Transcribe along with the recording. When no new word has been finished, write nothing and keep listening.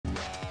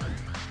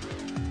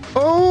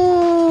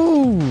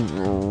Oh,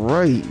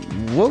 right.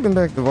 Welcome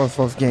back to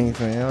Boss Games,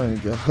 man. I'm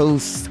your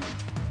host,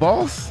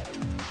 Boss.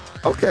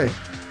 Okay.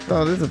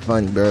 Oh, this is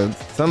funny, bro.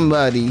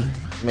 Somebody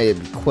made a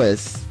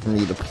request for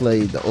me to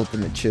play the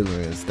Ultimate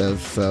Chiller and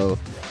stuff. So,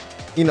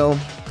 you know,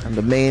 I'm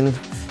the man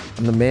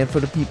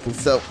for the people.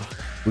 So,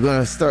 we're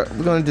gonna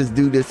just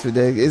do this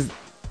today. It's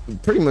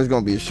pretty much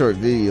gonna be a short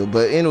video.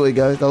 But anyway,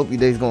 guys, I hope your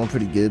day's going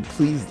pretty good.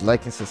 Please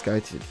like and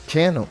subscribe to the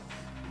channel.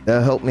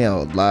 That'll help me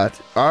out a lot.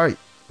 Alright.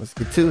 Let's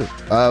get to it.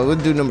 We'll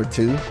do number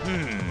 2.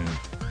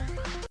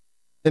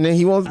 And then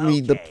he wants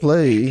me to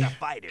play.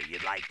 Fighter,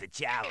 you'd like the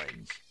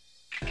challenge.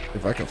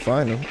 If I can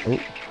find him. Oh,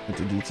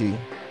 into DT.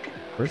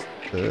 First,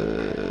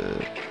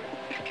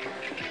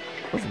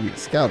 supposed to be a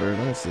scouter.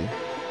 Let me see.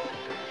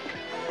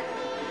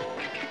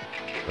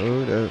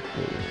 Hold up.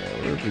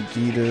 Where's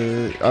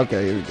Vegeta?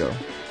 Okay, here we go.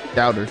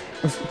 Scouter.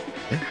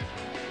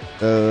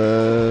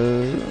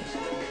 Did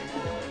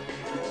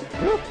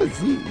I put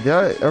Z? Did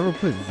I ever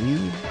put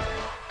Z?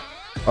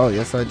 Oh,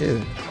 yes, I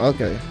did.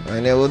 Okay.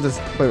 And then we'll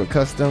just play with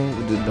custom.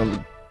 We'll do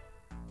number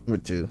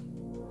 2.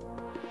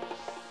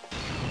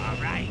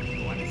 Alright,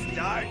 you want to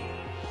start?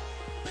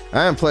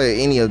 I haven't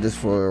played any of this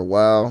for a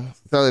while.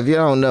 So if you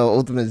don't know,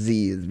 Ultimate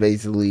Z is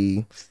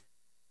basically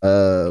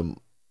how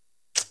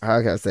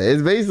can I say?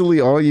 It's basically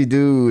all you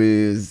do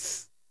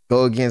is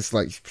go against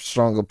like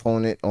strong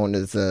opponent on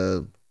this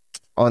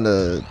on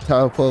the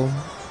tower pole.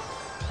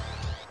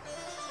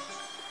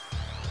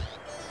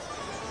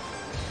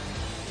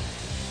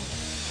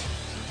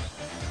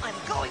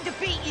 To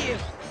beat you.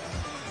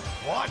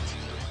 What?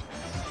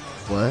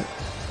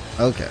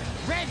 Okay.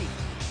 Ready.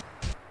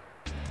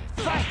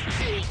 Fight.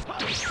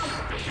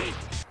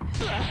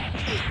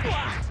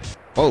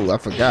 Oh, I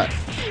forgot.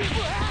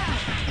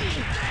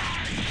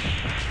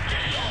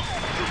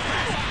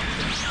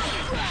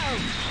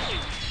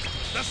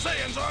 The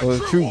Saiyans are Oh,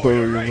 true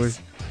warrior Bōru. race.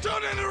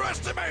 Don't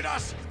underestimate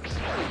us.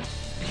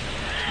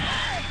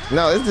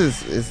 No,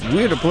 it's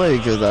weird to play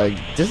because I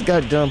just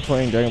got done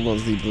playing Dragon Ball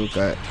Z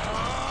Budokai.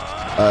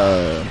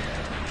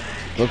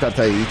 Budokai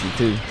Tenkaichi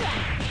too.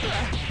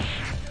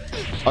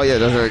 Oh yeah,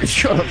 that's right.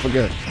 Shut up,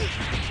 forget.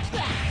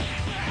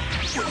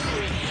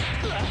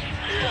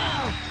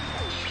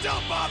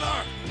 Don't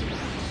bother.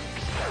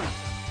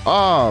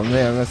 Oh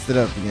man, I messed it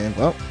up again.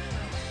 Well,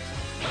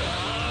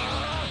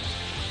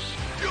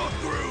 You're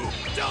through.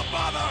 Don't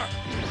bother.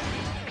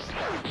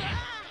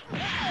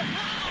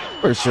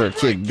 for sure,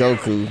 Kid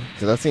Goku,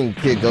 because I seen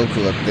Kid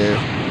Goku up there.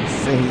 I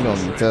think he's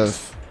gonna be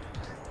tough.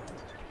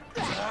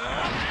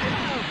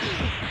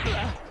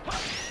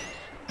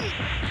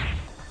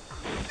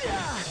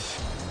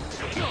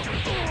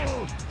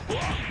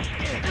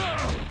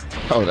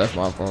 Oh, that's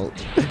my fault.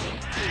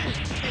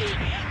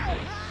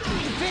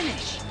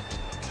 Finish.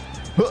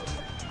 It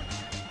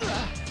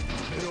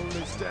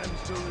only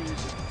stands to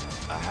reason.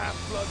 A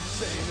half-blood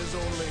Saiyan is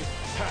only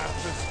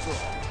half as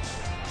strong.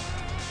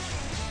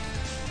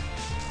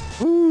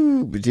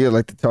 Ooh, Vegeta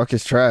like to talk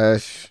his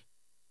trash.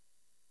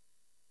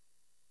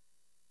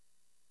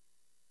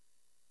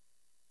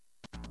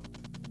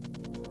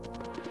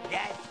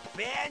 That's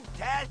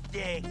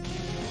fantastic.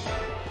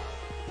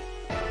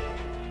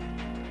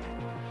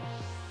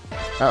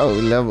 Oh,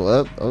 level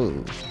up.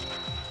 Oh.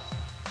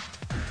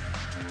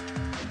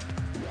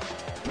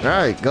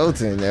 Alright,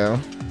 Goten now.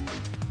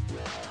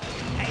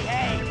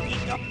 Hey,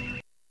 keep going.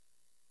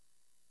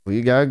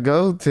 We got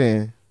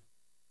Goten.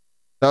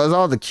 So it's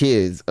all the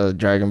kids of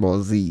Dragon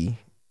Ball Z.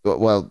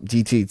 Well,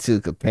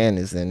 GT2 Kapan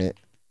is in it.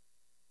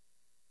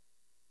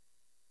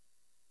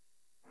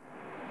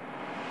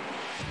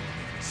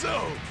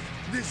 So,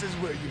 this is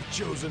where you've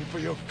chosen for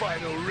your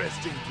final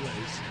resting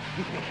place.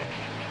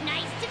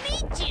 Nice to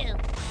meet you.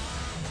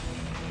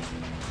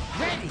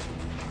 Ready.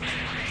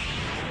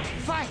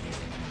 Fight.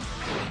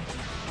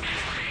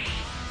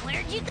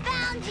 Where'd you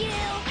found you?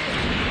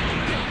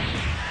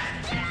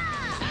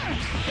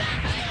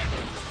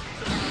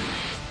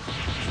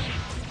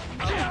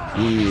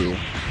 Yeah.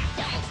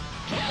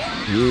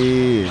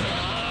 Yeah.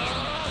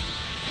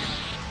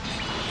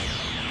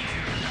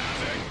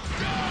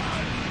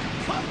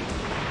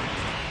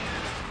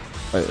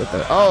 Wait, what the?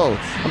 Oh,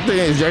 I'm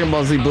thinking it's Dragon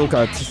Ball Z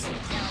Budokai.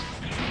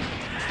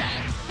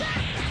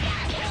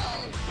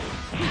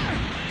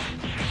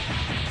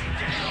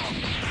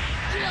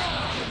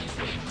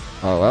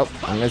 Oh, well,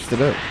 I messed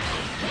it up.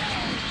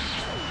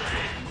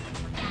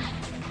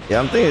 Yeah,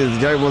 I'm thinking it's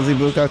Dragon Ball Z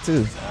Budokai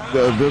 2.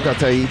 Budokai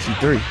Tenkaichi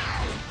 3.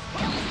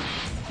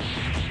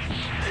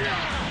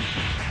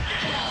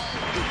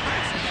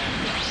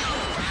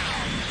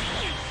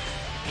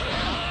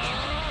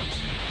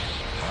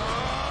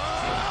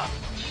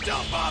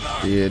 Don't bother.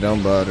 Yeah,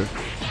 don't bother.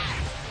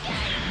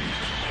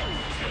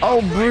 Oh,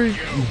 break.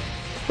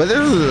 But this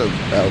is a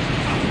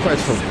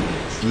quest from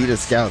Vegeta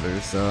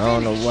Scouters, so I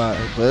don't know why.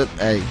 But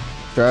hey,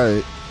 try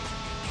it.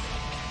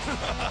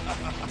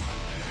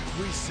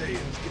 We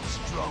Saiyans get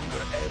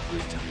stronger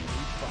every time we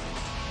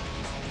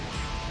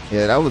fight.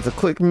 Yeah, that was a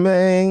quick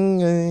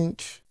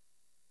match.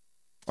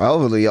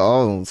 Overly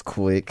almost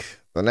quick.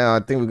 So now I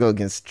think we go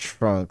against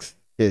Trunks.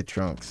 Kid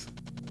Trunks.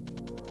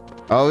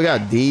 Oh, we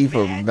got D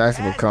for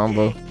maximum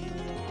combo.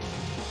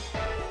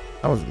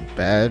 That wasn't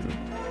bad.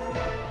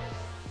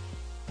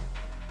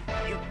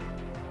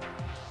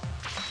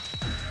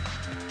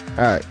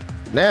 Alright,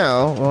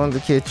 now on the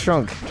kid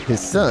Trunk, his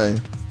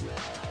son.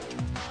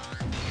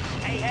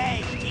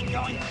 Hey, keep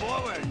going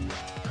forward.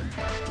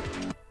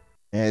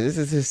 Yeah, this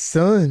is his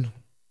son.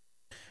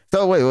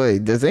 So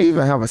wait, does they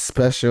even have a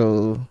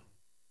special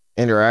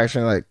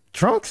interaction like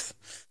Trunks?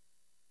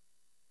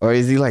 Or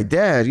is he like,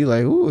 Dad? You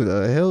like, who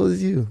the hell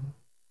is you?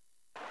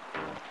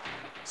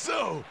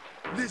 So,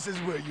 this is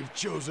where you've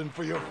chosen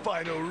for your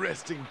final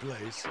resting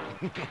place.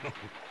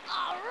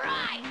 All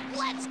right,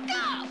 let's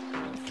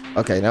go.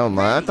 Okay, never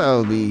mind. I thought it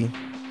would be.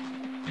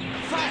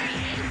 Fight!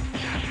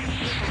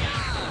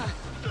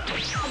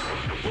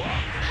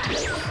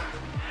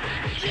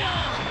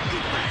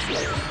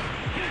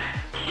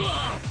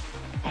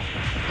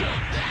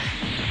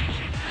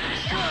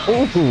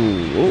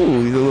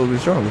 Ooh, he's a little bit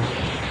stronger.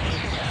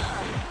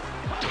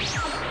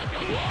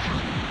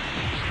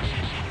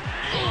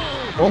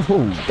 Oh,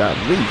 got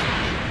me.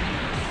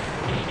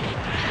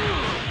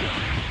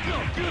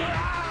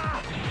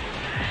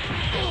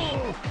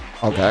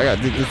 Okay, I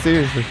gotta take this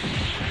seriously.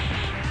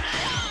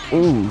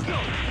 Ooh.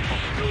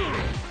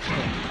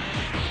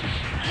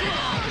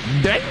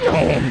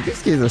 Damn,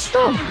 these kids are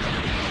strong.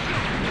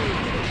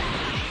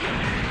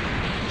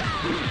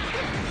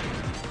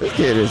 This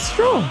kid is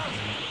strong.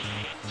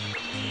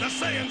 The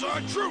Saiyans are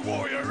a true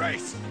warrior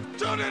race.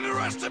 Don't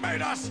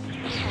underestimate us.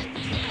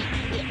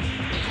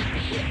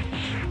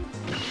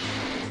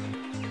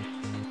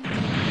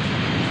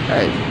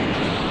 Hey,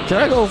 can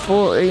I go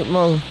for 8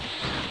 more?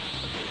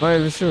 Not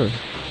even sure.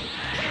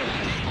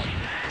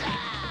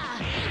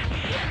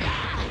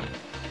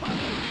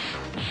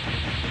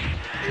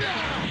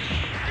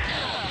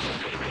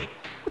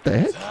 What the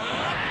heck?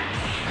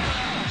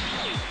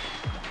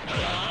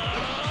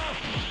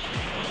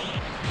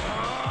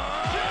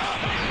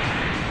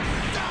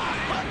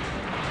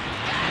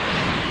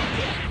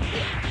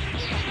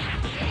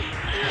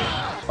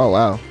 Oh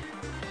wow.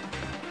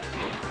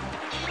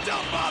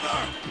 Don't bother.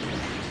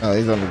 Oh,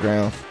 he's on the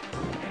ground.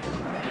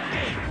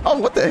 Oh,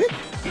 what the heck?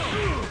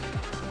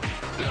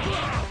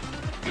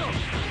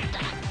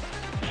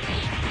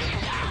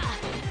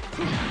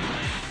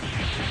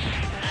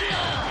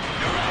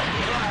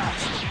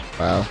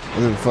 Wow,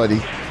 this is funny.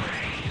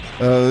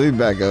 Let me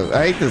back up.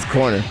 I hate this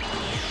corner.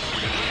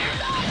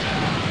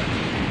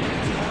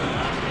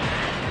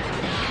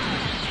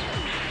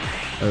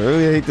 I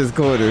really hate this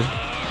corner.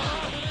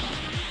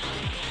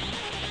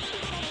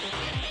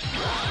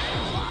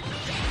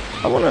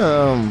 I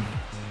wanna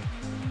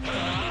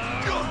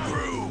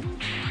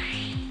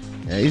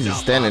yeah, he's just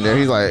standing there.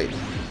 He's like,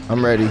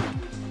 I'm ready.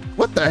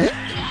 What the heck?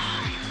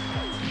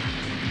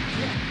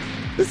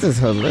 This is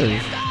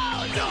hilarious.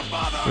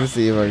 Let's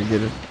see if I can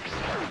get it.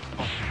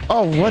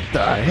 Oh, what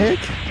the heck?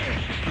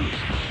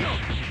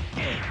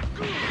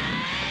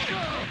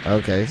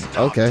 Okay,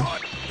 okay.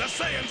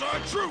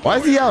 Why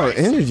is he out of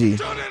energy?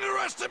 Don't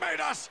underestimate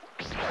us.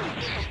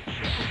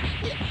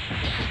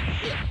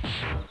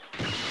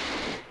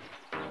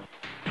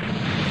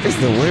 It's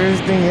the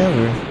weirdest thing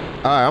ever.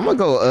 All right, I'm gonna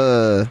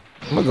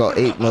go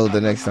 8 mode the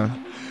next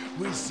time.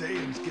 We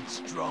Saiyans get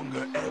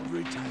stronger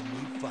every time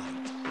we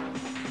fight.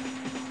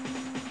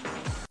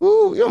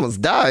 Ooh, you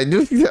almost died,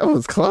 dude. That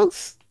was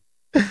close.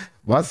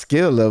 My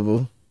skill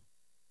level.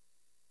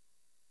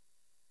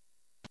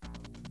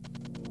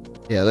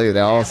 Yeah, look at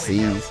that, all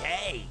C's.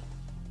 Okay.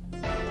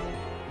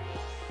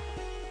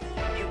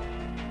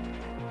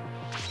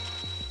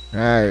 All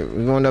right,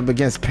 we're going up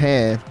against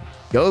Pan,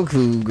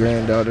 Goku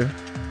granddaughter.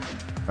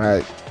 All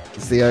right,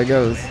 let's see how it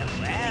goes.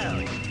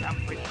 Well, you've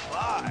come pretty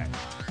far.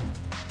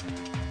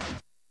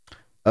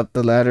 Up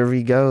the ladder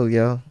we go,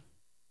 yo.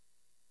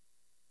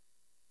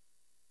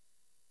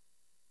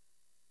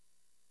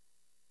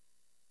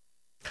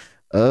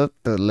 Up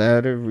the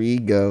ladder we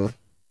go.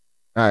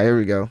 All right, here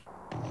we go.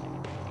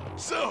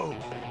 So,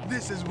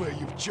 this is where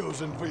you've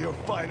chosen for your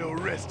final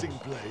resting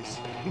place.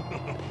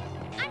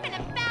 I'm in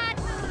a bad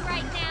mood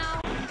right now.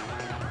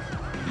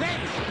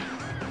 Ready!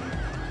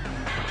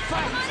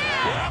 Come on Fight!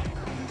 out.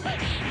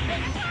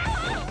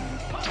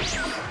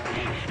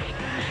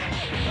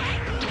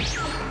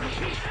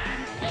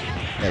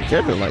 That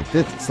character like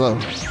this is slow.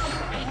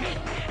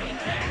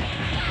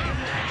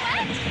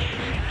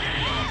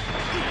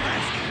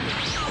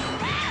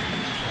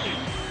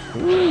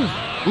 Ooh,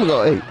 I'm gonna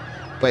go 8.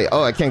 Wait,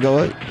 oh, I can't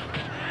go 8.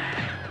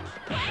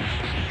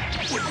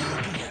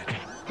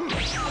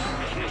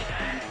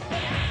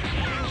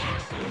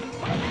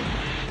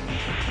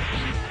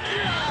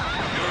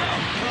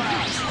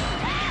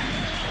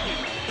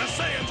 The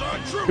Saiyans are a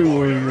true True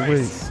warrior warrior race.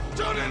 race.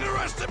 Don't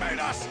underestimate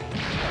us.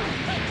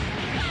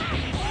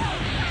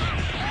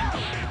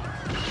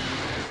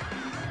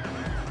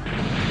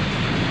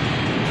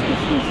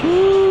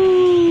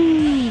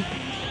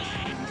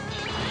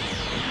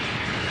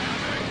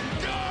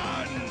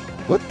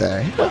 What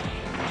the hell?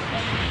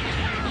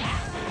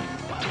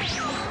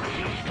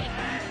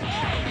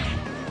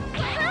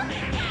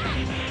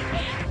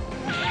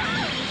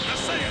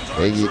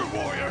 a Hey, true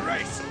warrior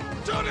race.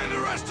 Don't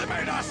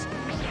underestimate us.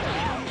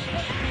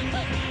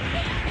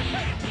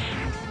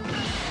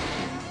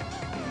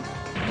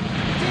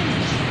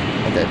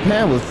 Okay,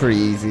 Pan was pretty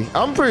easy.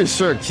 I'm pretty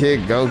sure Kid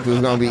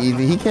Goku's gonna be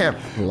easy. He can't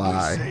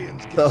fly.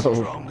 Saiyans get So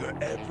stronger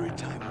every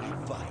time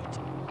we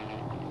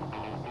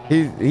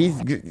fight. he's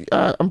good.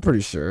 I'm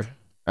pretty sure.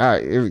 All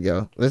right, here we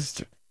go.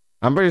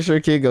 I'm pretty sure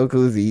Kid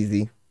Goku is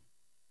easy.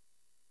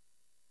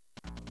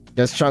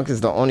 Guess Trunk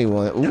is the only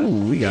one.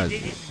 Ooh, we got.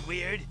 It is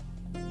weird.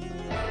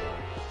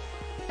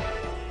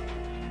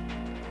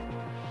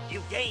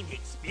 You gained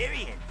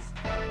experience.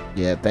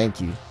 Yeah,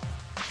 thank you.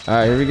 All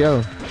right, here we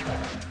go.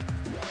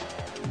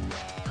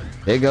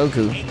 Hey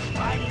Goku.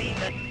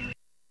 And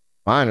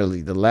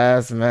Finally, the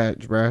last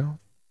match, bro.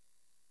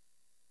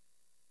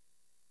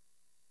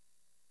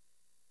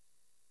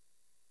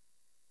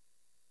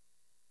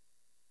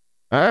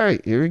 All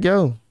right, here we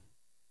go.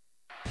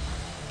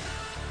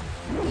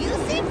 You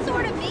seem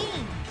sort of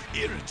mean.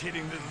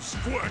 Irritating little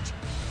squirt.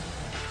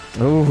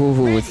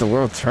 Ooh, it's the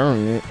world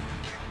tournament.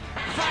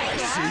 I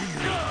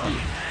see you.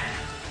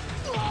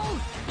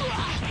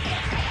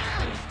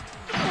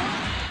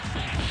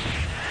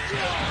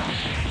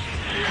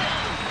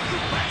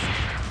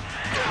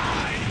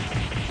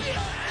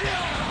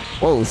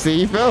 Whoa, see,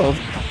 he fell.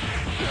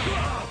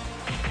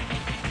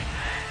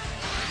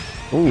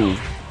 Ooh.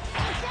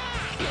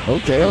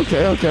 Okay,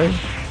 okay, okay.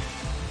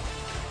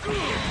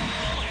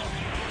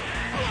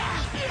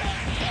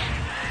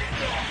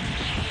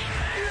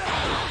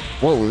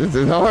 Whoa, this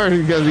is hard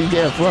because he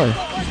can't fly.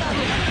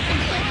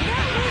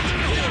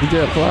 He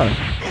can't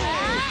fly.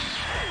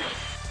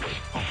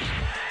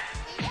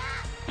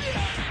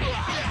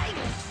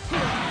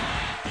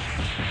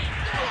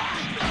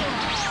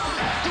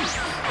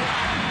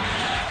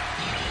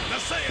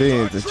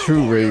 It's a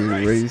true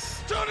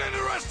race. Don't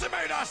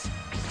underestimate us.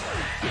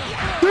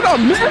 Did I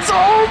miss?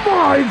 Oh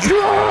my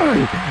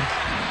god!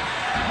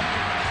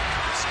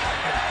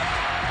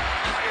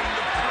 I am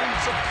the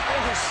prince of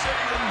all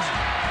Saiyans.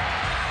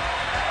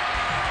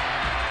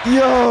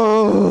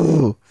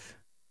 Yo!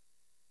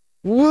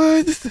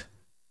 What?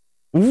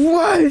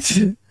 What?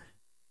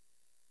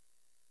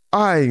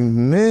 I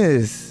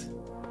miss. you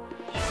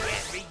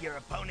can't read your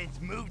opponent's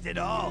moves at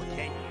all,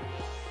 can you?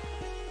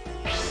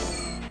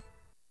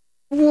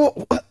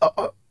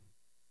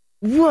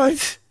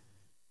 What?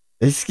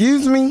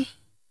 Excuse me?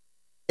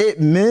 It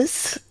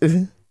miss?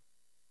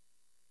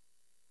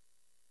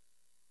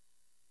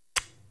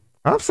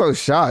 I'm so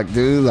shocked,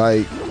 dude.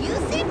 Like,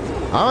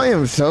 I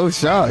am so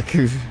shocked.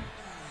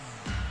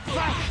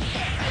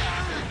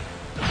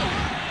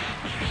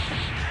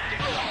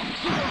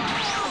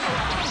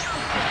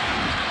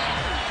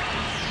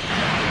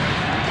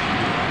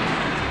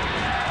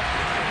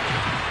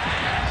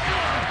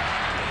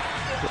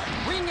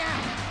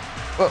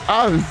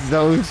 I'm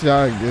so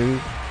shocked, dude.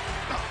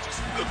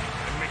 Just look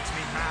at it makes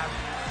me mad.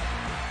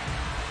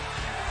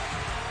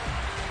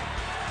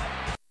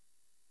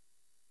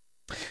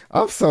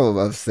 I'm so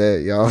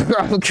upset, y'all.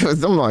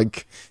 Because I'm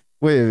like,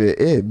 wait a minute,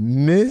 it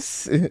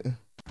miss?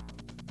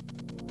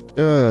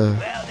 Well,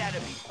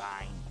 that'll be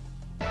fine.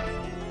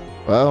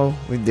 Well,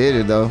 we did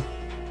it though.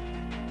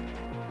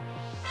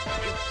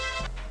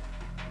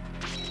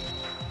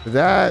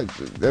 That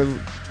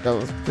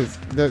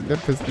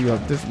pissed me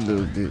off just a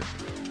little bit.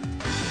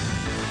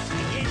 You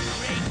did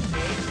great,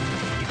 kid.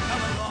 You've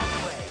come a long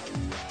way.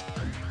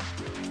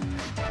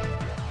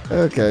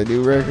 Okay,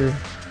 new record.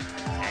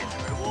 As a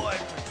reward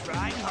for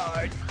trying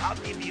hard, I'll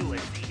give you a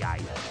Z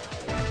item.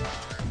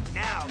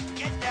 Now,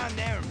 get down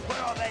there and put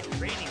all that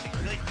training to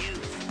good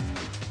use.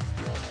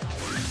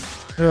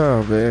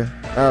 Oh man,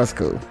 that was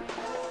cool.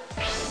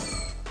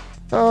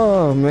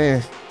 Oh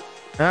man.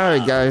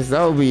 Alright guys,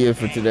 that'll be it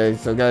for today.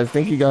 So guys,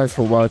 thank you guys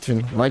for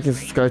watching. Like and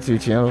subscribe to the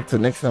channel. Till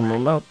next time,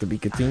 I'm out. To be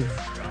continued.